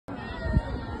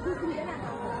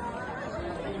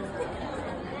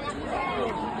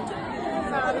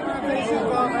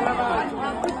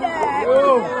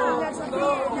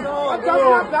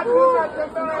Hey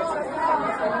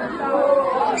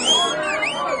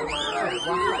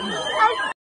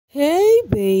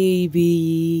babies,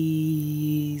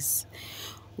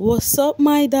 what's up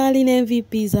my darling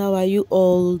MVPs? How are you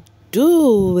all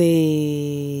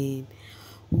doing?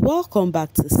 Welcome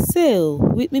back to Sail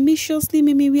with Mimi Shortly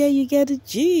Mimi, where you get the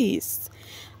gist.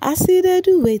 I see they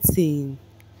do waiting,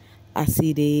 I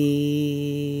see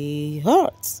they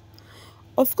hurt.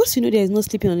 Of course, you know there is no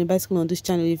sleeping on a bicycle on this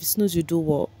channel. If you snooze, you do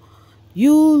what?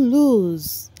 You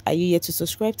lose. Are you yet to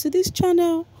subscribe to this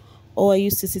channel? Or are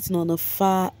you still sitting on a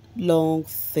far long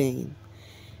thing?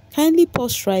 Kindly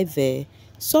pause right there,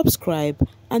 subscribe,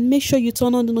 and make sure you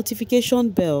turn on the notification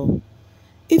bell.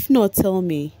 If not, tell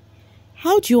me,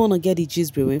 how do you want to get the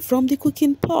gist brewing from the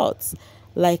cooking pot?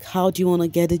 Like, how do you want to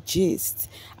get the gist?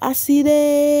 I see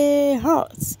the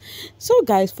hearts. So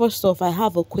guys, first off, I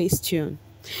have a question.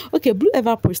 Okay, Blue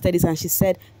Ever posted this and she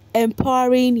said,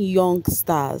 empowering young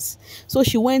stars. So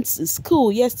she went to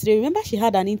school yesterday. Remember, she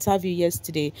had an interview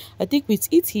yesterday, I think with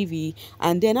ETV,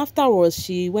 and then afterwards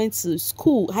she went to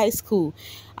school, high school,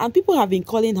 and people have been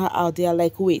calling her out. They are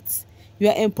like, wait, you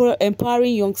are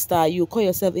empowering young star, you call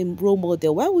yourself a role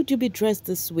model, why would you be dressed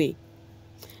this way?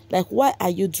 Like, why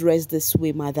are you dressed this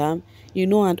way, madam? You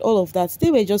know, and all of that.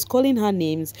 They were just calling her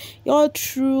names. All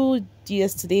through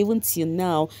yesterday, even till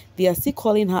now, they are still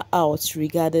calling her out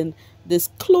regarding this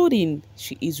clothing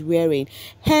she is wearing.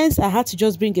 Hence, I had to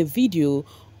just bring a video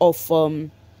of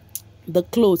the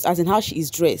clothes, as in how she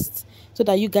is dressed, so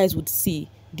that you guys would see.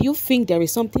 Do you think there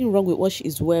is something wrong with what she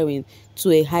is wearing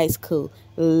to a high school?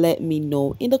 Let me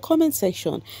know in the comment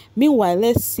section. Meanwhile,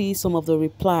 let's see some of the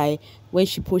reply when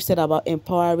she posted about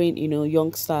empowering,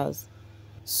 young stars.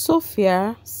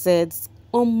 Sophia said,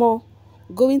 Omo,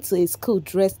 going to a school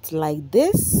dressed like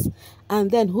this? And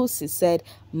then Husi said,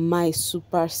 my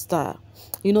superstar.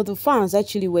 The fans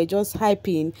actually were just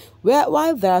hyping,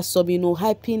 while there are some,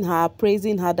 hyping her,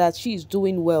 praising her that she's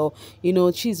doing well,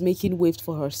 she's making waves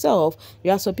for herself.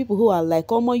 There are some people who are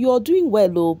like, oh, you're doing well,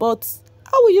 though, but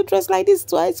how will you dress like this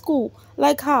to high school?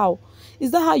 Like how?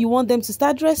 Is that how you want them to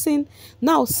start dressing?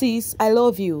 Now, sis, I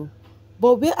love you,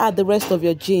 but where are the rest of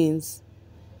your jeans?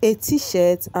 A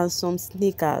t-shirt and some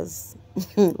sneakers.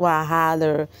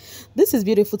 Wahala. This is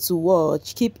beautiful to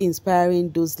watch. Keep inspiring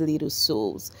those little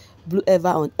souls. Blue Ever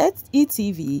on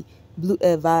ETV, Blue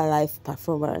Ever live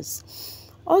performance.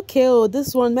 Okay,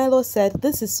 this one, Melo said,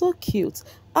 this is so cute.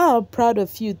 I'm proud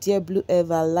of you, dear Blue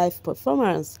Ever live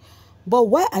performance. But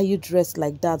why are you dressed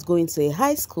like that going to a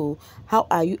high school? How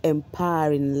are you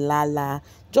empowering Lala?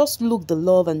 Just look the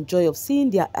love and joy of seeing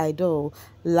their idol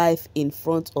live in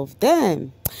front of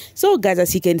them. So guys,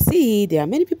 as you can see, there are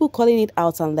many people calling it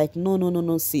out and like,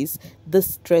 no, sis,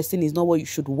 this dressing is not what you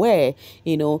should wear,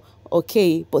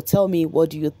 Okay, but tell me, what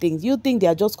do you think? Do you think they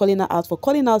are just calling her out for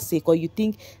calling out sake, or you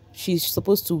think she's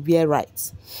supposed to wear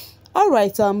right? All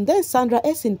right, then Sandra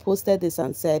Essin posted this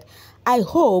and said, I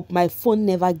hope my phone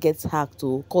never gets hacked,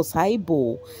 cause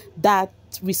Haibo that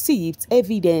received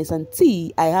evidence and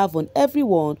tea I have on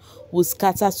everyone will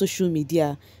scatter social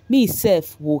media. Me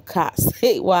self will cast.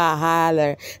 Hey,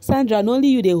 wahala. Sandra, and only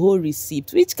you the whole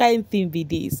receipt. Which kind thing be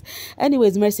this?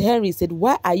 Anyways, Mercy Henry said,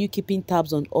 why are you keeping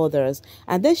tabs on others?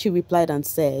 And then she replied and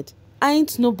said,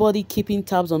 ain't nobody keeping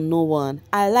tabs on no one.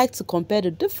 I like to compare the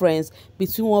difference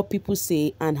between what people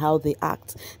say and how they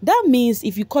act. That means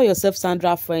if you call yourself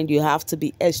Sandra friend, you have to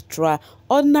be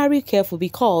extraordinary careful,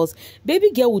 because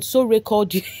baby girl would so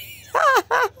record you.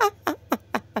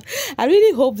 I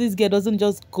really hope this girl doesn't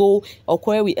just go or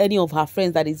quarrel with any of her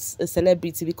friends that is a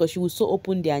celebrity, because she will so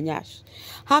open their nyash.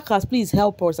 Hackers, please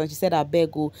help us. And she said, I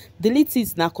beg you, delete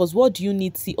it now, because what do you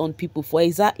need to see on people for?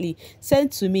 Exactly.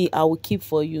 Send to me, I will keep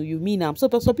for you. You mean I'm so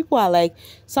people are like,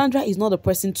 Sandra is not a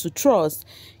person to trust.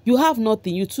 You have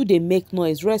nothing. You too, they make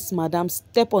noise. Rest, madam.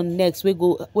 Step on next. We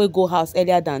go house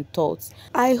earlier than thought.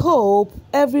 I hope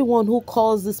everyone who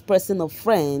calls this person a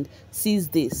friend sees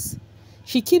this.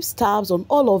 She keeps tabs on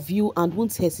all of you and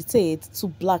won't hesitate to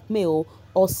blackmail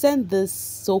or send this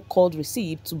so-called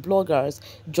receipt to bloggers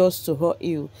just to hurt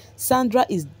you. Sandra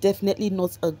is definitely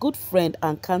not a good friend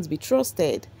and can't be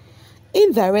trusted.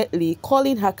 Indirectly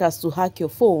calling hackers to hack your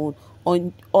phone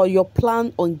or your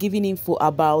plan on giving info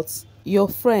about your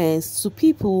friends to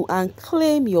people and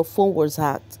claim your phone was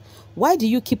hacked. Why do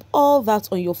you keep all that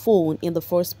on your phone in the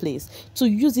first place? To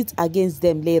use it against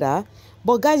them later?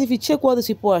 But guys, if you check what these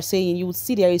people are saying, you will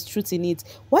see there is truth in it.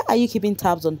 Why are you keeping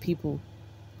tabs on people?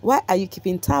 Why are you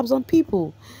keeping tabs on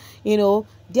people?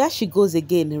 There she goes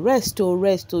again. Rest, oh,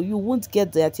 rest, oh. You won't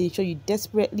get the attention you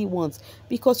desperately want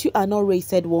because you are not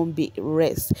rated one bit.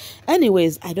 Rest.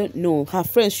 Anyways, I don't know. Her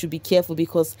friends should be careful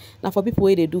because now for people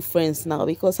where they do friends now.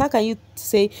 Because how can you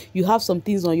say you have some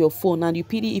things on your phone and you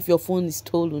pity if your phone is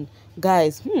stolen?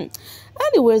 Guys,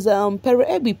 Anyways, Pero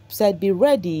Ebi said, be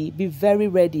ready, be very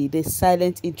ready. The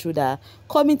silent intruder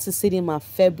coming to cinema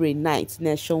February 9th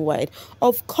nationwide.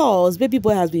 Of course, Baby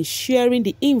Boy has been sharing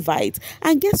the invite.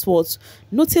 And guess what?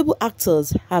 Notable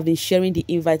actors have been sharing the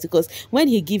invite because when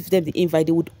he gives them the invite,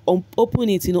 they would open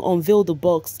it, unveil the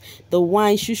box, the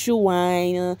wine, shushu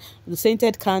wine, the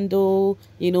scented candle,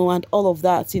 and all of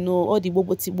that, all the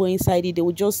bobo tibo inside it. They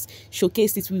would just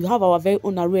showcase it. We have our very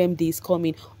own RMDs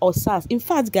coming, or SARS. In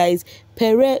fact, guys,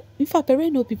 Pere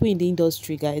know people in the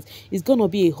industry, guys. It's gonna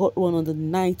be a hot one on the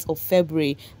 9th of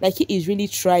February. Like, he is really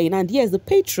trying. And yes, the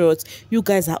Patriots, you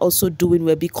guys are also doing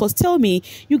well because tell me,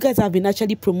 you guys have been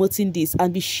actually promoting this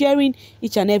and be sharing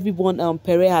each and every one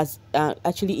Pere has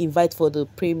actually invited for the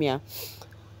premiere.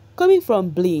 Coming from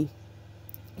Blee,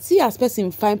 see as person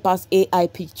find past AI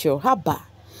picture. Haba,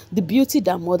 the beauty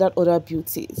that murdered other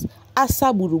beauties. Asa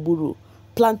buruburu,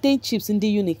 plantain chips in the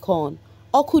unicorn.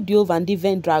 Okudio and the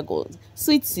Venn Dragons,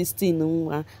 Sweet 16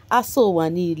 nwa, Aso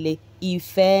Wanile,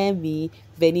 Ifemi,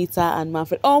 Venita, and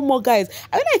Manfred. Oh my guys,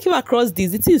 when I came across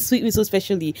this, it is sweet me so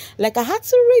especially. Like, I had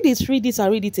to read it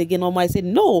and read it again. I said,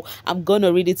 no, I'm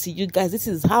gonna read it to you guys. This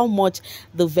is how much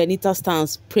the Venita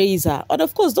stands. Praise her. And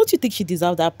of course, don't you think she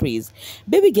deserves that praise?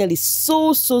 Baby girl is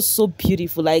so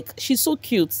beautiful. Like, she's so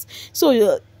cute.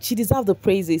 So she deserves the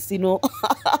praises,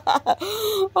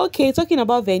 Okay, talking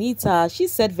about Venita, she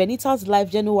said Venita's live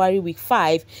January week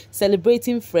 5,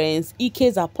 celebrating friends,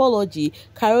 Ike's apology,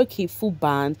 karaoke full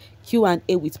band,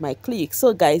 Q&A with my clique.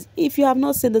 So guys, if you have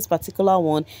not seen this particular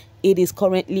one, it is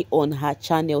currently on her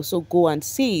channel, so go and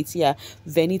see it. Yeah,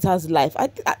 Venita's life.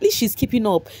 At least she's keeping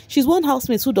up. She's one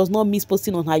housemate who does not miss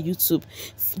posting on her YouTube,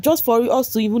 just for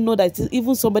us to even know that it's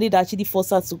even somebody that actually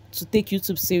forced her to take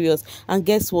YouTube serious. And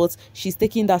guess what? She's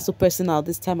taking that so personal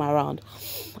this time around.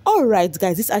 All right,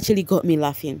 guys, this actually got me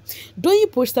laughing.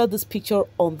 Doyin posted this picture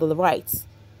on the right.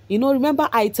 Remember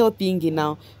I tell Pingy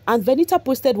now, and Venita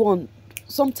posted one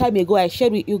some time ago. I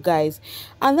shared with you guys,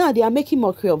 and now they are making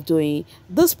mockery of Doyin.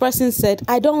 This person said,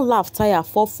 I don't laugh tire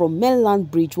fall from mainland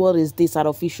bridge. What is this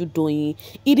artificial Doyin?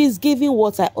 It is giving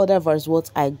what I order versus what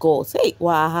I got. Hey,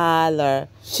 wahala.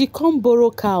 She come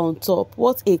borrow car on top.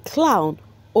 What a clown.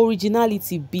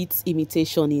 Originality beats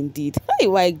imitation indeed. Hey,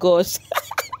 my gosh.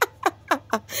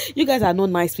 You guys are not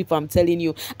nice people, I'm telling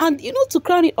you. And to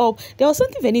crown it up, there was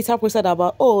something Venita posted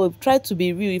about, try to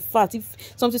be real. In fact, if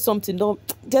something don't,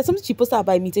 there's something she posted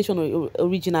about imitation or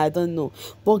original, I don't know.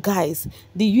 But guys,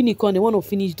 the unicorn, they want to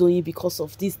finish doing because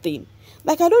of this thing.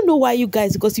 Like, I don't know why you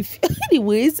guys, because if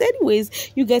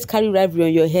anyways, you guys carry rivalry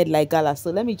on your head like gala.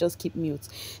 So let me just keep mute.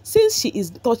 Since she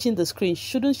is touching the screen,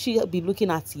 shouldn't she be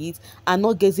looking at it and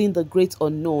not guessing the great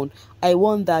unknown? I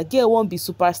wonder, girl won't be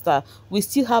superstar. We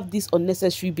still have these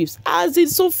unnecessary beefs. As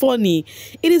it's so funny.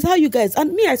 It is how you guys,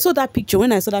 and me, I saw that picture.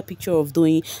 When I saw that picture of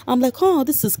Doyin, I'm like, oh,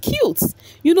 this is cute.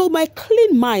 My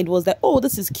clean mind was like, oh,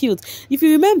 this is cute. If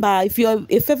you remember, if you're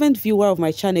a fervent viewer of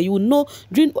my channel, you will know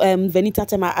during Venita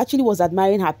time, I actually was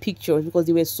admiring her pictures because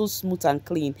they were so smooth and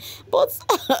clean. But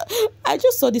I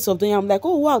just saw this of Doyin. I'm like,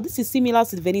 oh wow, this is similar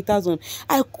to Venita's one.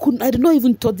 I did not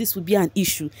even thought this would be an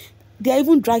issue. They are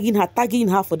even dragging her, tagging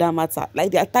her for that matter.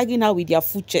 Like, they are tagging her with their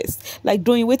full chest. Like,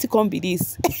 Doyin, wait to come be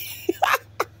this.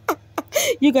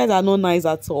 You guys are not nice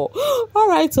at all. All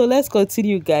right, so let's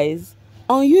continue, guys.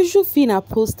 Unusual Phyna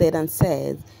posted and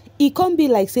said, it can't be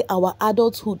like, say, our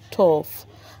adulthood tough.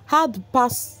 Had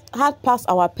passed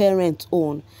our parents'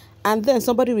 own. And then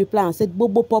somebody replied and said,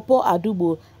 Bobo Popo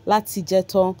Adubo Lati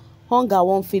Jeton. Hunger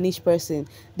won't finish person.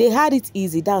 They had it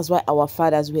easy. That's why our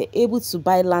fathers were able to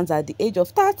buy lands at the age of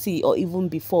 30 or even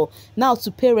before. Now to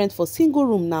parent for single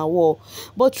room now war.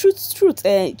 But truth,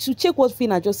 to check what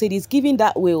Phyna just said, is giving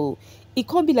that way. It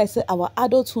can't be like, say, our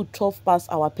adulthood tough past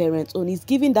our parents own. It's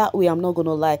giving that way, I'm not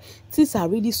gonna lie. Things are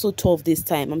really so tough this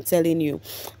time, I'm telling you.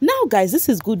 Now, guys, this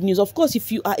is good news. Of course,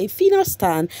 if you are a Phyna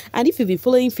stan, and if you've been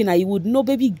following Phyna, you would know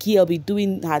baby girl be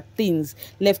doing her things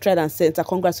left, right, and center.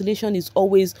 Congratulations is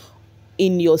always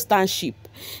in your stanship.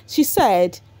 She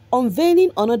said,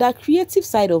 unveiling another creative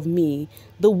side of me,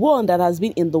 the one that has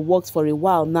been in the works for a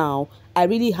while now. I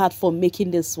really had fun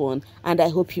making this one, and I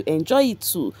hope you enjoy it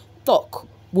too. Talk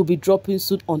will be dropping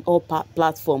soon on all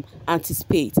platforms.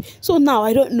 Anticipate. So now,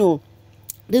 I don't know.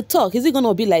 The talk, is it going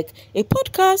to be like a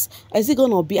podcast? Or is it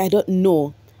going to be, I don't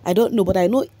know. I don't know, but I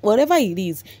know whatever it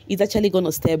is, it's actually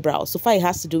gonna stir brows. So far, it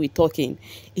has to do with talking.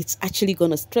 It's actually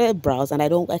gonna stir brows, and I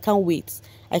can't wait.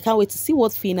 I can't wait to see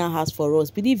what Phyna has for us.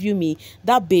 Believe you me,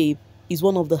 that babe is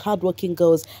one of the hardworking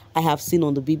girls I have seen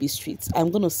on the BB streets.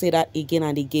 I'm gonna say that again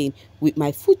and again with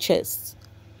my full chest.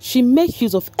 She makes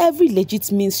use of every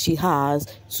legit means she has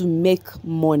to make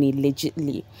money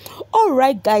legitly.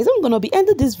 Alright guys, I'm gonna be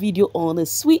ending this video on a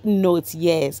sweet note.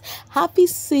 Yes, happy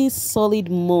 6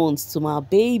 solid months to my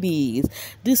babies.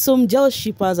 The Somgel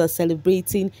shippers are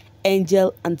celebrating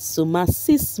Angel and Soma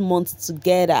 6 months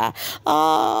together.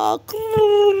 Oh,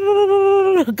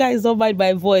 guys, don't mind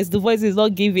my voice. The voice is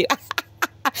not giving.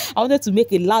 I wanted to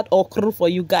make a loud okra for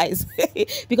you guys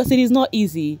because it is not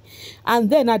easy. And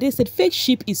then they said fake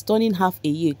sheep is turning half a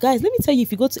year. Guys, let me tell you,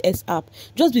 if you go to S app,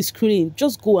 just be scrolling,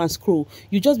 just go and scroll.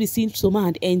 You just be seeing Soma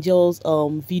and Angel's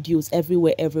videos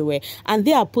everywhere. And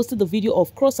they are posting the video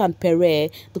of Cross and Pere,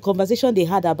 the conversation they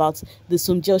had about the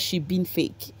Somgel sheep being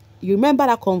fake. You remember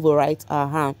that convo, right?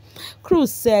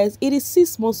 Cruz says, it is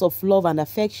 6 months of love and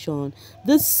affection.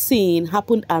 This scene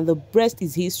happened and the rest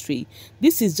is history.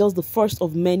 This is just the first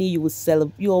of many you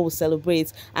all will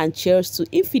celebrate, and cheers to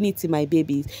infinity, my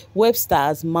babies.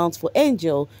 Webster's mount for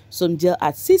Angel, Somgel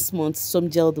at 6 months,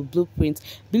 Somgel the blueprint.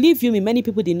 Believe you me, many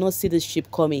people did not see this ship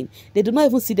coming. They do not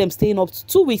even see them staying up to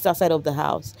 2 weeks outside of the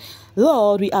house.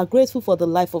 Lord, we are grateful for the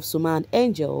life of Soma and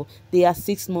Angel. They are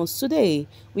 6 months today.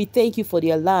 We thank you for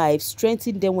their lives.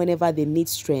 Strengthen them whenever they need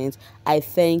strength. I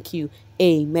thank you.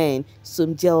 Amen.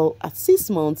 Somgel at 6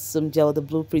 months, Somgel the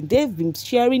blueprint. They've been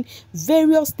sharing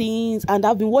various things, and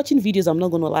I've been watching videos, I'm not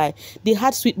going to lie. They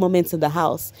had sweet moments in the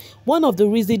house. One of the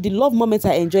reasons, the love moments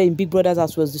I enjoy in Big Brother's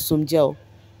house was the Somgel.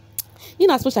 You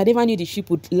know, as much as I never knew the ship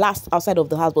would last outside of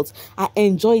the house, but I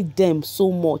enjoyed them so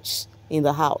much in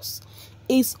the house.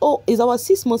 It's our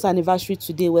 6 months anniversary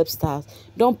today, Websters.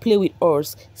 Don't play with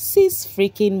us. 6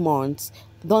 freaking months.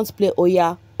 Don't play. Oh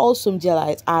yeah, all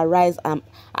Somgelites are raise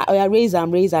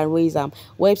them.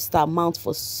 Webster mount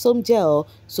for Somgel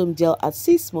at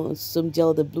 6 months.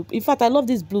 Somgel the blueprint. In fact, I love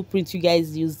this blueprint you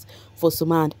guys use for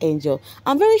Soma and Angel.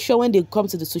 I'm very sure when they come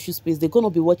to the social space, they're gonna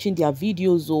be watching their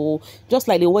videos, or just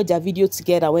like they watched their video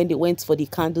together when they went for the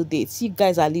candle dates. You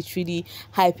guys are literally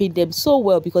hyping them so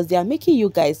well because they are making you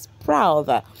guys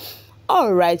proud.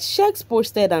 All right, Shakes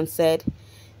posted and said,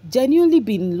 genuinely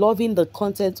been loving the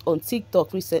content on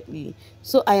TikTok recently,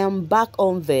 so I am back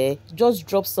on there. Just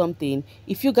drop something.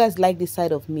 If you guys like this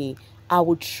side of me, I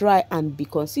will try and be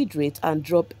considerate and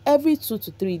drop every 2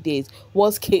 to 3 days.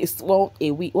 Worst case,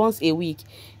 once a week.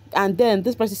 And then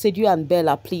this person said, you and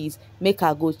Bella, please make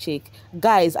her go check.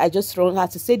 Guys, I just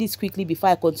had to say this quickly before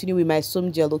I continue with my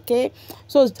Somgel, okay?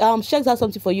 So Shex has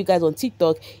something for you guys on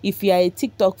TikTok. If you are a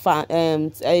TikTok fan,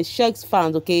 Shex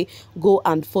fan, okay, go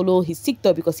and follow his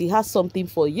TikTok because he has something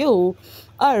for you.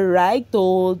 All right,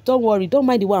 though, don't worry, don't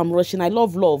mind the way I'm rushing. I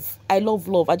love love.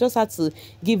 I just had to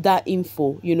give that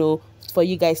info, you know, for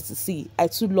you guys to see. I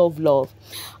too love love.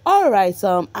 All right,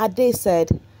 Ade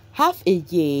said, half a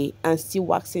year and still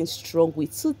waxing strong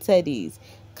with 2 teddies,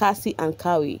 Cassie and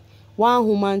Kawi, 1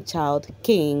 human child,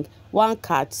 King, 1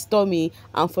 cat, Stormy,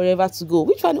 and forever to go.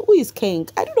 Which one? Who is King?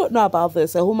 I do not know about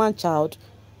this. A woman child.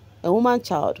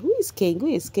 Who is King?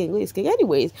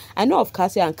 Anyways, I know of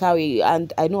Cassie and Kawi,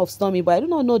 and I know of Stormy, but I do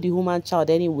not know the human child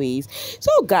anyways.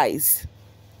 So guys,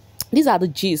 these are the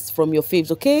gists from your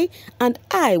faves, okay? And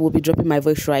I will be dropping my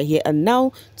voice right here and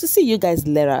now to see you guys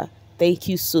later. Thank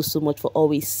you so much for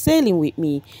always sailing with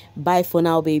me. Bye for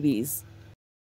now, babies.